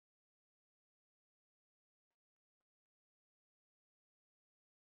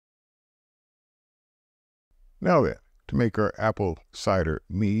Now then, to make our apple cider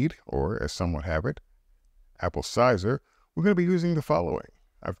mead, or as some would have it, apple cider, we're going to be using the following.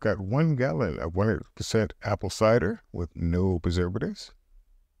 I've got 1 gallon of 100% apple cider with no preservatives.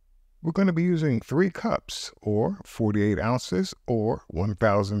 We're going to be using 3 cups, or 48 ounces, or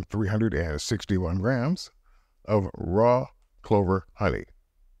 1,361 grams of raw clover honey.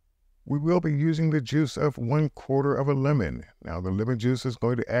 We will be using the juice of 1/4 of a lemon. Now, the lemon juice is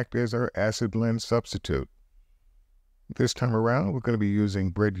going to act as our acid blend substitute. This time around, we're going to be using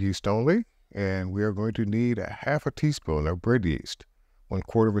bread yeast only, and we are going to need a 1/2 teaspoon of bread yeast,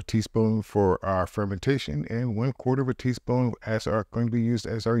 1/4 of a teaspoon for our fermentation, and 1/4 of a teaspoon going to be used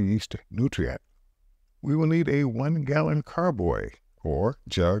as our yeast nutrient. We will need a 1 gallon carboy, or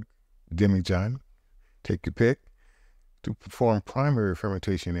jug, demijohn, take your pick, to perform primary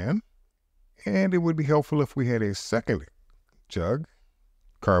fermentation in. And it would be helpful if we had a second jug,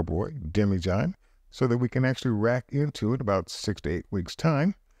 carboy, demijohn, so that we can actually rack into it about 6 to 8 weeks'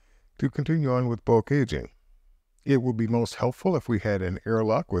 time to continue on with bulk aging. It would be most helpful if we had an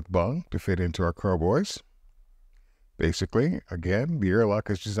airlock with bung to fit into our carboys. Basically, again, the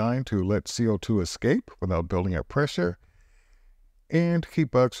airlock is designed to let CO2 escape without building up pressure and to keep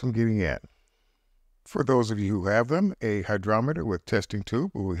bugs from getting in. For those of you who have them, a hydrometer with testing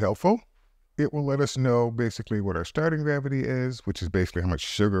tube will be helpful. It will let us know basically what our starting gravity is, which is basically how much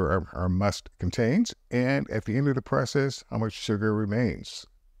sugar our musk contains, and at the end of the process, how much sugar remains.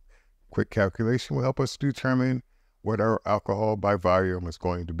 Quick calculation will help us determine what our alcohol by volume is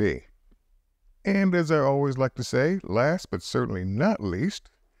going to be. And as I always like to say, last but certainly not least,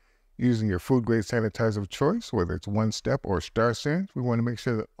 using your food grade sanitizer of choice, whether it's One Step or Star Sands, we want to make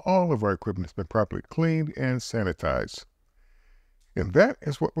sure that all of our equipment has been properly cleaned and sanitized. And that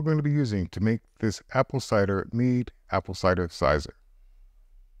is what we're going to be using to make this apple cider mead, apple cider cider.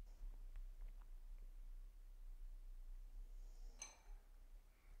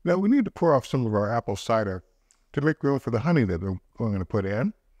 Now we need to pour off some of our apple cider to make room for the honey that we're going to put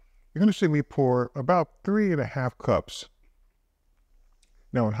in. You're going to see me pour about 3½ cups.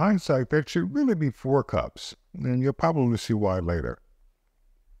 Now in hindsight, that should really be 4 cups, and you'll probably see why later.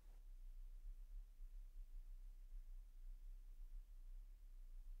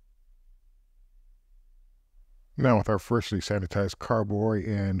 Now with our freshly sanitized carboy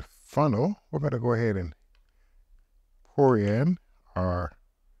and funnel, we're going to go ahead and pour in our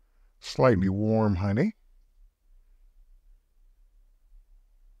slightly warm honey.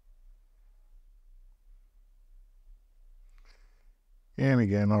 And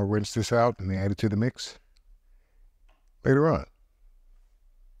again, I'll rinse this out and add it to the mix later on.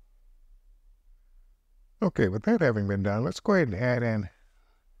 Okay, with that having been done, let's go ahead and add in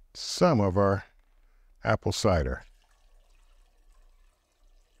some of our apple cider.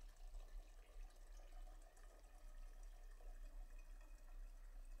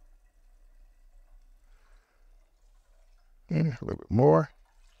 And a little bit more.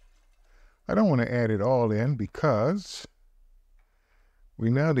 I don't want to add it all in because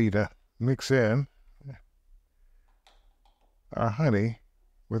we now need to mix in our honey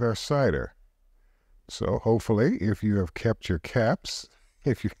with our cider. So hopefully, if you have kept your caps,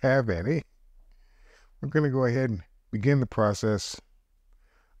 if you have any, we're going to go ahead and begin the process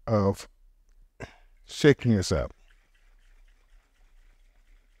of shaking this up.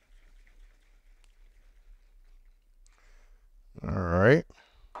 All right.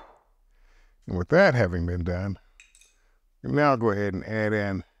 And with that having been done, we'll now go ahead and add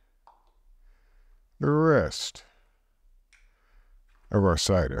in the rest of our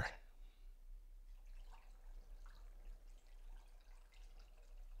cider.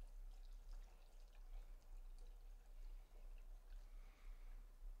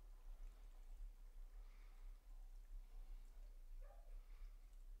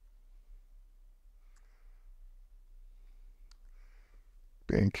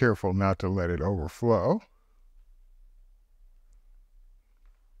 Being careful not to let it overflow.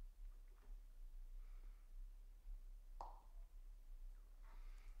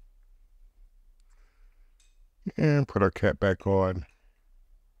 And put our cap back on.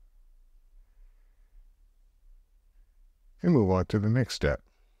 And move on to the next step.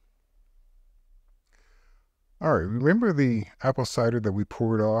 All right, remember the apple cider that we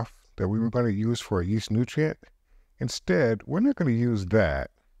poured off that we were going to use for a yeast nutrient? Instead, we're not going to use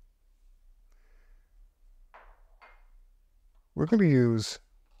that. We're going to use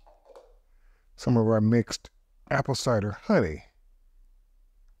some of our mixed apple cider honey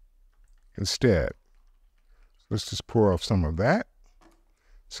instead. So let's just pour off some of that,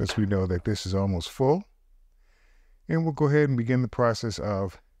 since we know that this is almost full. And we'll go ahead and begin the process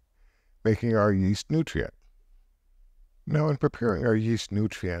of making our yeast nutrient. Now, in preparing our yeast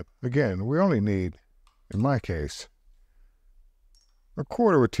nutrient, again, we only need, in my case,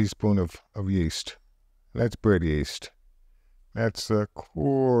 1/4 teaspoon of yeast. That's bread yeast. That's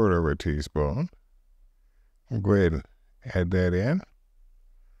 1/4 teaspoon. I'll go ahead and add that in.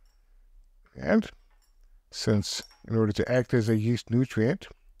 And since in order to act as a yeast nutrient,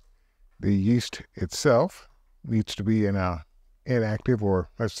 the yeast itself needs to be in a inactive, or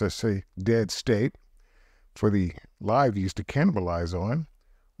let's just say dead state, for the live yeast to cannibalize on,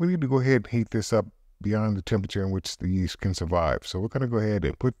 we need to go ahead and heat this up beyond the temperature in which the yeast can survive. So we're going to go ahead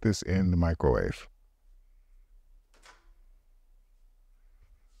and put this in the microwave.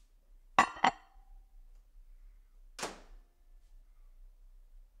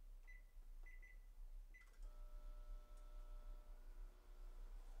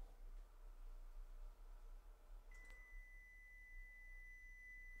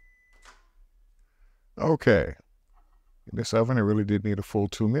 Okay, in this oven, I really did need a full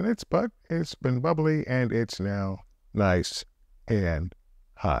 2 minutes, but it's been bubbly and it's now nice and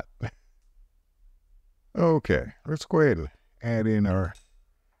hot. Okay, let's go ahead and add in our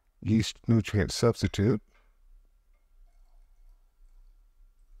yeast nutrient substitute.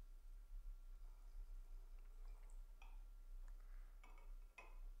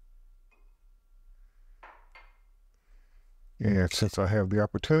 And since I have the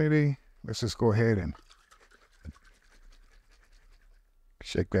opportunity, let's just go ahead and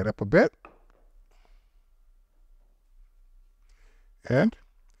shake that up a bit. And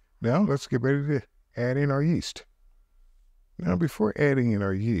now let's get ready to add in our yeast. Now, before adding in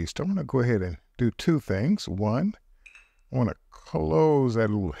our yeast, I'm going to go ahead and do 2 things. One, I want to close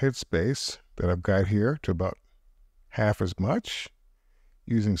that little headspace that I've got here to about half as much,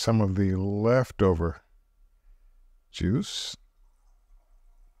 using some of the leftover juice.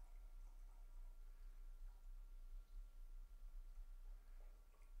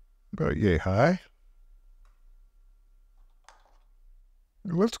 About yay high.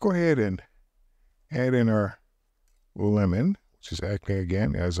 Let's go ahead and add in our lemon, which is acting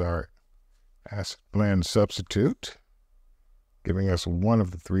again as our acid blend substitute, giving us one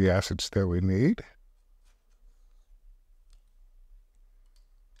of the 3 acids that we need.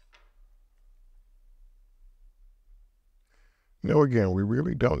 Now, again, we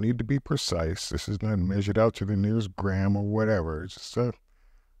really don't need to be precise. This is not measured out to the nearest gram or whatever. It's just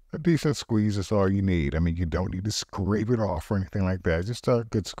a decent squeeze is all you need. I mean, you don't need to scrape it off or anything like that. Just a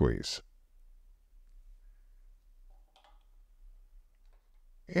good squeeze.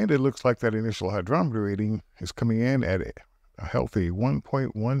 And it looks like that initial hydrometer reading is coming in at a healthy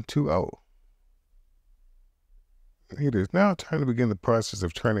 1.120. It is now time to begin the process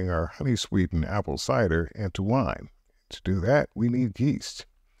of turning our honey-sweetened apple cider into wine. To do that, we need yeast.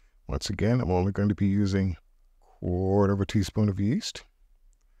 Once again, I'm only going to be using 1/4 teaspoon of yeast.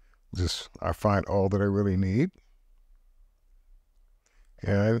 I find all that I really need.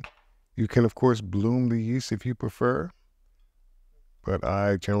 And you can, of course, bloom the yeast if you prefer, but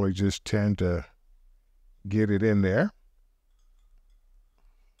I generally just tend to get it in there.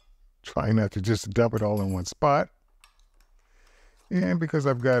 Try not to just dump it all in one spot. And because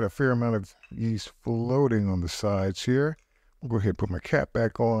I've got a fair amount of yeast floating on the sides here, I'll go ahead and put my cap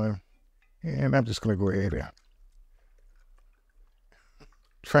back on, and I'm just going to go ahead and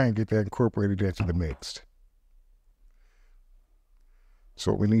try and get that incorporated into the mix.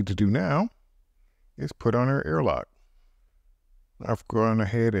 So what we need to do now is put on our airlock. I've gone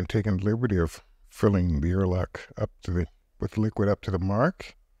ahead and taken the liberty of filling the airlock with liquid up to the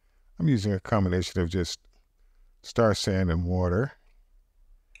mark. I'm using a combination of just star sand and water.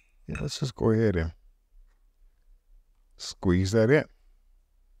 Yeah, let's just go ahead and squeeze that in.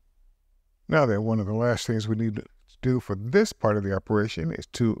 Now then, one of the last things we need to do for this part of the operation is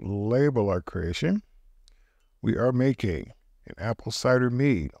to label our creation. We are making an apple cider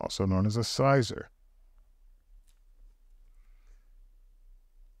mead, also known as a cider.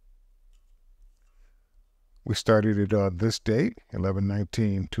 We started it on this date,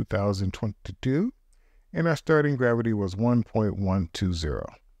 11/19/2022, and our starting gravity was 1.120.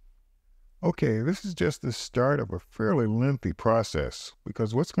 Okay, this is just the start of a fairly lengthy process,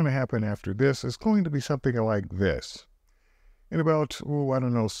 because what's going to happen after this is going to be something like this. In about,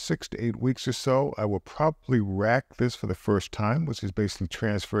 6 to 8 weeks or so, I will probably rack this for the first time, which is basically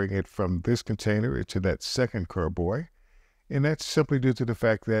transferring it from this container into that second carboy. And that's simply due to the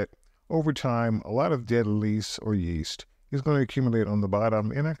fact that over time, a lot of dead yeast or yeast is going to accumulate on the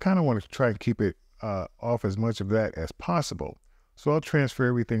bottom, and I kind of want to try and keep it off as much of that as possible. So I'll transfer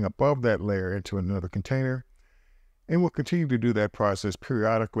everything above that layer into another container, and we'll continue to do that process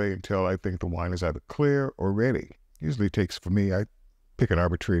periodically until I think the wine is either clear or ready. Usually takes, for me, I pick an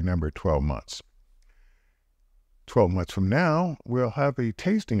arbitrary number, 12 months. 12 months from now, we'll have a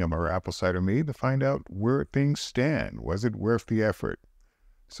tasting of our apple cider mead to find out where things stand. Was it worth the effort?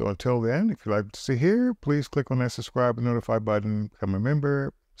 So until then, if you'd like to see here, please click on that subscribe and notify button, become a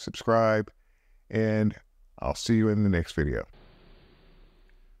member, subscribe, and I'll see you in the next video.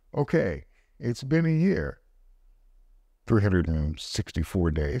 Okay, it's been a year,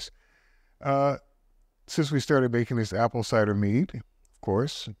 364 days, since we started making this apple cider mead. Of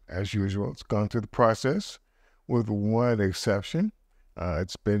course, as usual, it's gone through the process with one exception.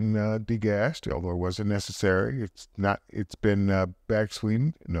 It's been degassed, although it wasn't necessary. It's been back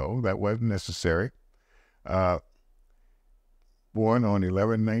sweetened. No, that wasn't necessary. Born on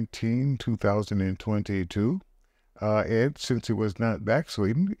 11/19/2022. And since it was not back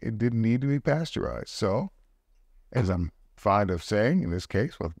sweetened, it didn't need to be pasteurized. So, as I'm fond of saying, in this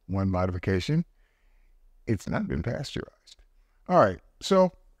case, with one modification, it's not been pasteurized. All right,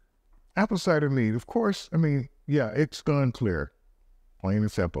 so apple cider mead, of course, I mean, yeah, it's gone clear. Plain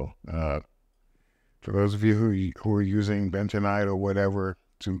and simple. For those of you who are using bentonite or whatever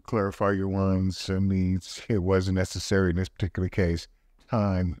to clarify your wines and meads, it wasn't necessary in this particular case.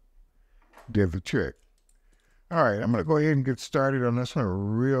 Time did the trick. All right, I'm going to go ahead and get started on this one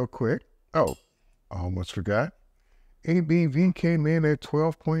real quick. Oh, I almost forgot. ABV came in at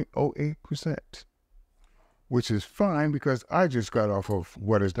 12.08%, which is fine because I just got off of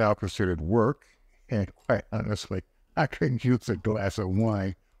what is now considered work. And quite honestly, I couldn't use a glass of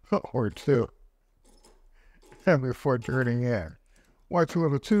wine or two before turning in. Watch a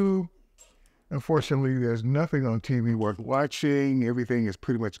little tube. Unfortunately, there's nothing on TV worth watching. Everything is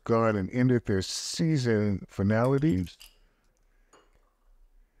pretty much gone and ended their season finalities.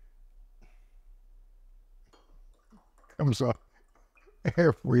 Comes up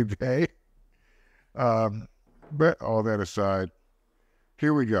every day. But all that aside,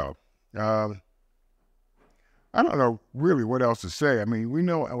 here we go. I don't know really what else to say. I mean, we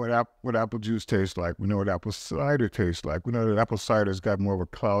know what apple juice tastes like. We know what apple cider tastes like. We know that apple cider's got more of a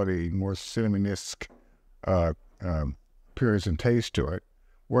cloudy, more cinnamon-esque appearance and taste to it.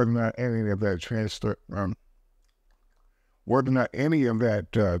 Whether or not any of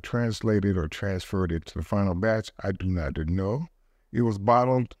that translated or transferred into the final batch, I do not know. It was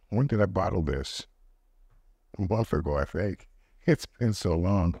bottled. When did I bottle this? A month ago, I think. It's been so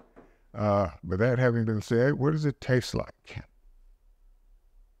long. But that having been said, what does it taste like?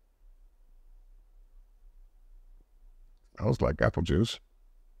 Smells like apple juice.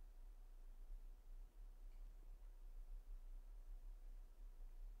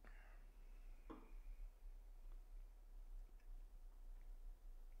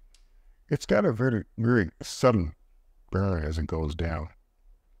 It's got a very, very sudden burn as it goes down.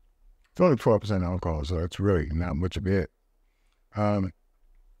 It's only 12% alcohol, so it's really not much of it.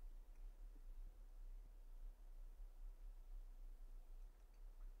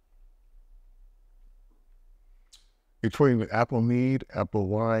 Between the apple mead, apple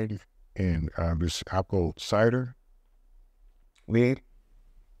wine, and this apple cider mead,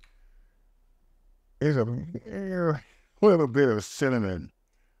 there's a little bit of cinnamon.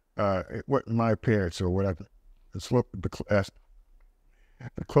 What my parents or whatever, it's what the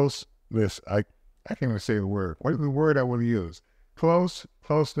closeness. I can't even say the word. What is the word I want to use?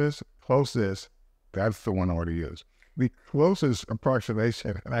 Closeness. That's the one I want to use. The closest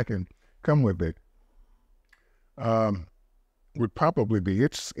approximation I can come with it would probably be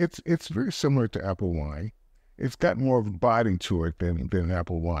it's very similar to apple wine. It's got more of a body to it than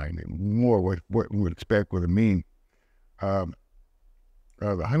apple wine, and more what we would expect with a mead. The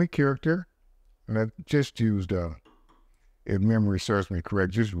honey character, and I just used, if memory serves me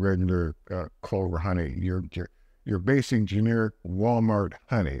correct, just regular clover honey. Your basic generic Walmart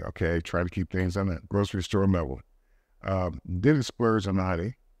honey. Okay, try to keep things on the grocery store level. Didn't splurge on the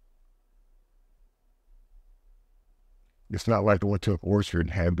honey. It's not like I went to an orchard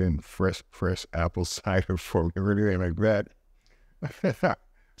and had been fresh apple cider for me or anything like that.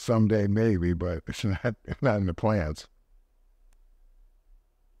 Someday maybe, but it's not in the plans.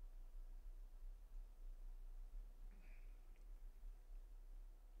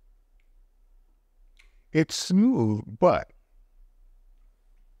 It's smooth, but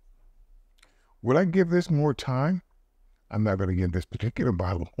would I give this more time? I'm not going to give this particular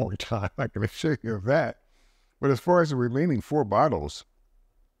bottle more time. I can assure you of that. But as far as the remaining 4 bottles,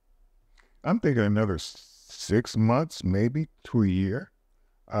 I'm thinking another 6 months, maybe to a year,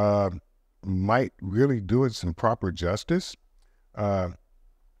 might really do it some proper justice. I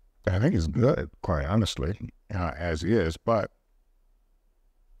think it's good, quite honestly, as is, but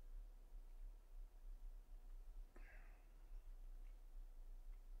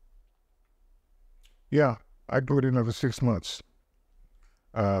Yeah, I'd do it another 6 months.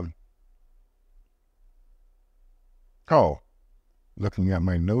 Um, oh, looking at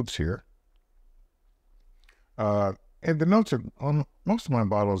my notes here. And the notes are on most of my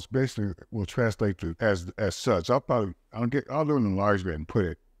bottles basically will translate to as such. I'll do an enlargement and put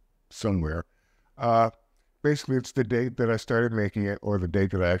it somewhere. Uh, Basically, it's the date that I started making it, or the date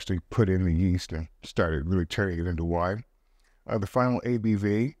that I actually put in the yeast and started really turning it into wine. The final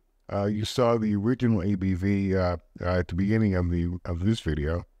ABV. You saw the original ABV at the beginning of this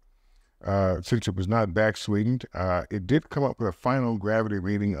video. Since it was not back sweetened, it did come up with a final gravity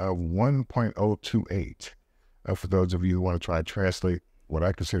reading of 1.028. For those of you who want to try to translate what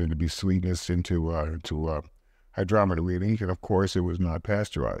I consider to be sweetness into hydrometer readings, and of course, it was not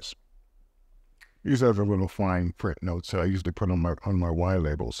pasteurized. These are the little fine print notes that I usually put on my wine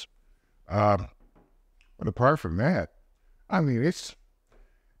labels. But apart from that, I mean,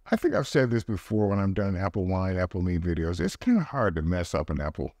 I think I've said this before when I'm done apple wine, apple mead videos. It's kind of hard to mess up an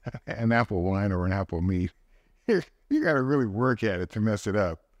apple wine or an apple mead. You got to really work at it to mess it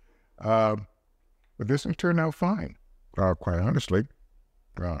up. But this one turned out fine, quite honestly.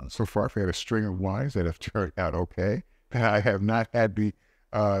 So far, I've had a string of wines that have turned out okay. I have not had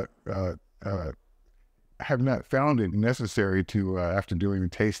have not found it necessary to, after doing the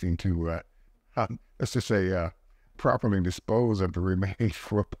tasting, to, let's just say, properly dispose of the remaining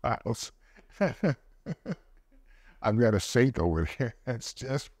 4 bottles. I've got a sink over there. That's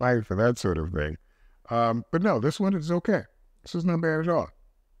just fine for that sort of thing. But no, this one is okay. This is not bad at all.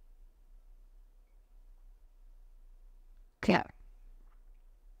 Yeah.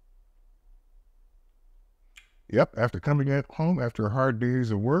 Yep, after coming at home after hard days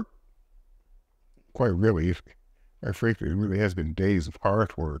of work, quite really, frankly, it really has been days of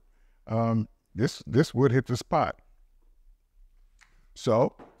hard work. This would hit the spot.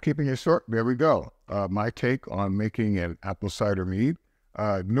 So, keeping it short, there we go. My take on making an apple cider mead.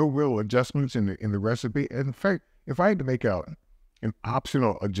 No real adjustments in the recipe. In fact, if I had to make an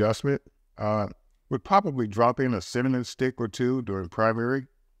optional adjustment, would probably drop in a cinnamon stick or two during primary,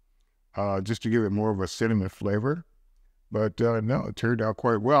 just to give it more of a cinnamon flavor. But no, it turned out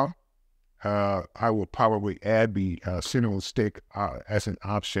quite well. I will probably add the cinnamon stick as an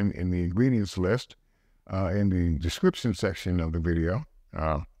option in the ingredients list in the description section of the video.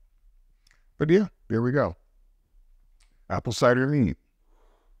 But yeah, there we go. Apple cider mead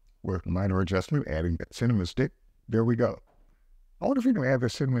with minor adjustment, adding that cinnamon stick. There we go. I wonder if you can add the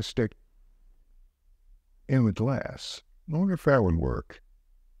cinnamon stick in the glass. I wonder if that would work.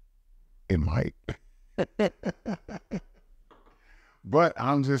 It might. But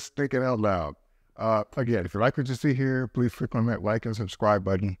I'm just thinking out loud. Again, if you like what you see here, please click on that like and subscribe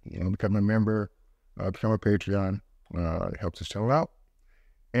button. Become a member, become a Patreon. It helps this channel out.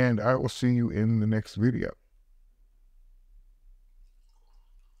 And I will see you in the next video.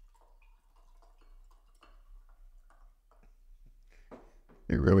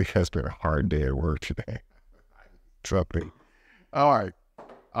 It really has been a hard day at work today. Trust me. All right.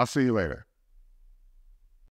 I'll see you later.